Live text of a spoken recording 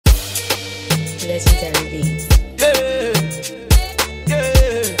L.A.X-Gimme-Dat-Prod-by-Legendury-Beatz.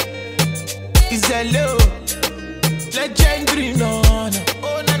 It's hello, legendary, no, no.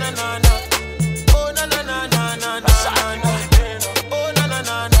 Oh, na na na na. Oh, na na na na na na. Oh, na na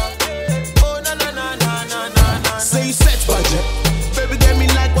na na. Oh, na na na na na na. Say you set budget, baby, get me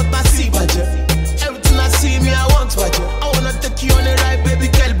like what I see budget. Everything I see me, I want budget. I wanna take you on the ride, baby,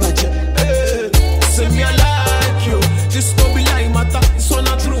 girl budget. Say me I like you, this don't be like matter, this one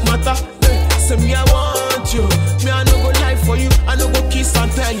not true matter. Say me I want you, me I no go lie for you, I no go kiss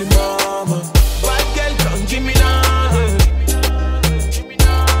and tell you mama. Bad girl come give me now,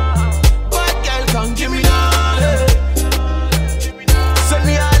 bad girl come give me now. Say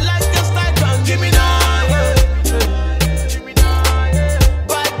me I like your style, come give me now.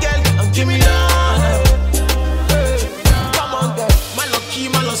 Bad girl come give me now. Come on girl, my lucky,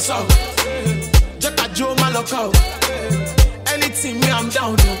 my love song. Jacka Joe, my luck out. Anything me I'm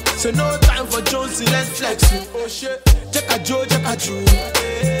down to. So no time for Jonesy, let's flex it. Oh shit, Jacka Joe, Jacka Joe.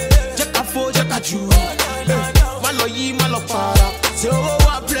 Jacka Fo, Jacka Joe. My lawyer, my love para. Say oh,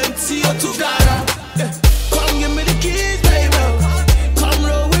 I plenty of together.